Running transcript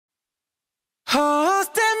Oh,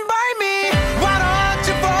 stand by me. Why don't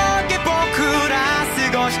you forget 僕ら過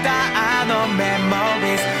ごしたあの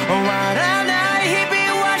memories. 終わらない日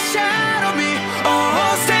々は shadow me.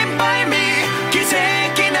 Oh, stand by me. 奇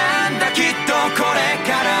跡なんだきっとこれ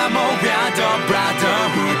からも We are the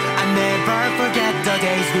brotherhood. I never forget the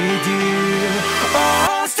days with you.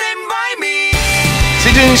 Oh, stand by me.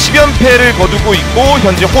 시즌 10연패를 거두고 있고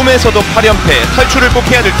현재 홈에서도 8연패 탈출을 꼭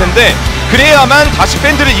해야 될 텐데 그래야만 다시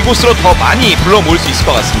팬들을 이곳으로 더 많이 불러 모을 수 있을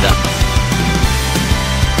것 같습니다.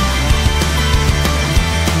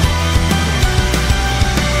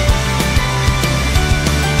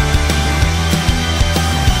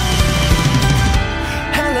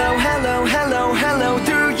 Hello, hello, hello, hello.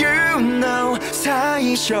 Do you know?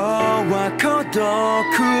 最初は孤独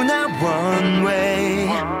な one way.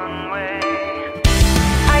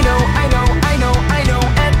 I know, I know, I know, I know.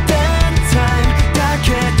 At that time, だ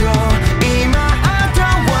けど今あと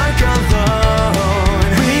walk alone.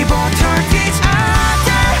 We both hurt each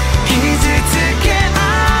other. 傷つけ合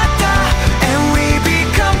った And we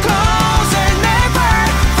become closer. Never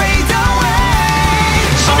fade away.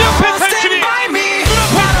 10연패 탈출이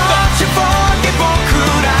Why don't you forget 僕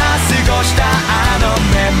ら過ごしたあの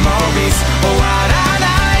memories. 終わらな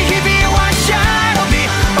い日々は shadow me.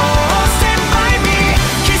 Oh, stand by me.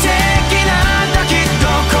 奇跡なんだきっと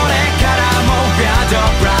これからも We are the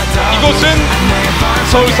brotherhood. 이곳은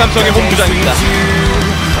서울삼성의 홈구장입니다. Oh,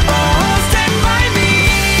 stand by me.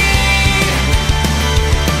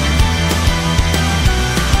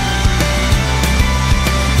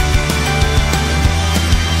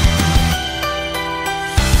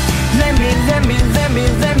 Let me, let me, let me,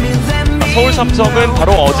 let me, let me. 서울삼성은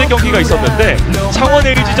바로 어제 경기가 있었는데 창원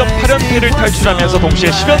LG전 8연패를 탈출하면서 동시에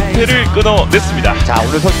 10연패를 끊어냈습니다. 자,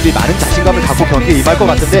 오늘 선수들이 많은 자신감을 갖고 경기에 임할 것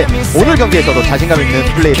같은데 오늘 경기에서도 자신감 있는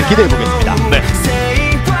플레이를 기대해 보겠습니다. 네.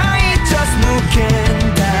 Say why just look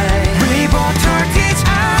and die. We both hurt each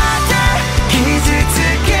other.傷つ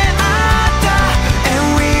け合った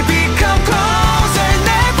And we become closer.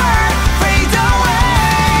 Never fade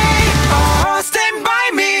away. Oh, stand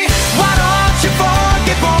by me. Why don't you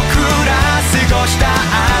forget 僕ら過ごした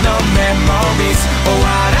あの memories. 終わ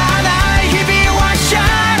らない日々は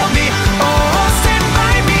shadow me. Oh, stand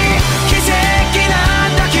by me. 奇跡な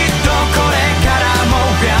んだきっとこれからも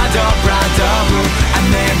We are the brotherhood. I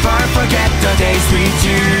never forget the days with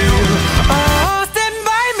you. Oh, stand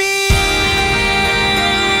by me.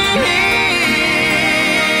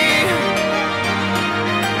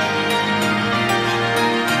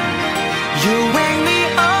 You and me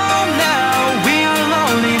all now. We're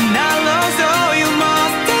lonely now, lost, so you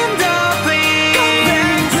must stand up, please. Come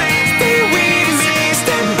back, please. Stay with me,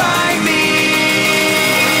 stand by me.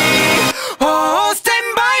 Oh, stand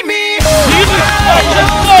by me.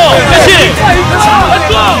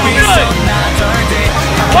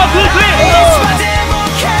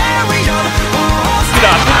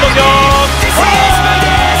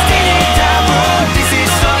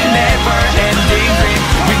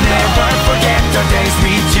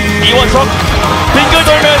 이원석 빙글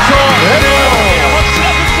돌면서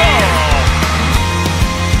확실한 득점.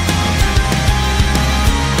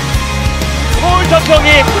 서울삼성이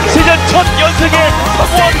시즌 첫 연승에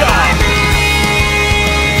성공합니다.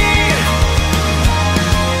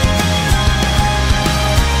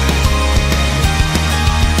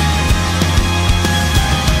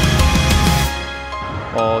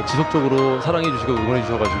 지속적으로 사랑해 주시고 응원해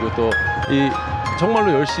주셔가지고 또 이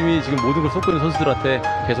정말로 열심히 지금 모든 걸 쏟고 있는 선수들한테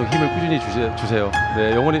계속 힘을 꾸준히 주세요.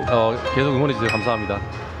 네, 영원히 계속 응원해 주세요. 감사합니다.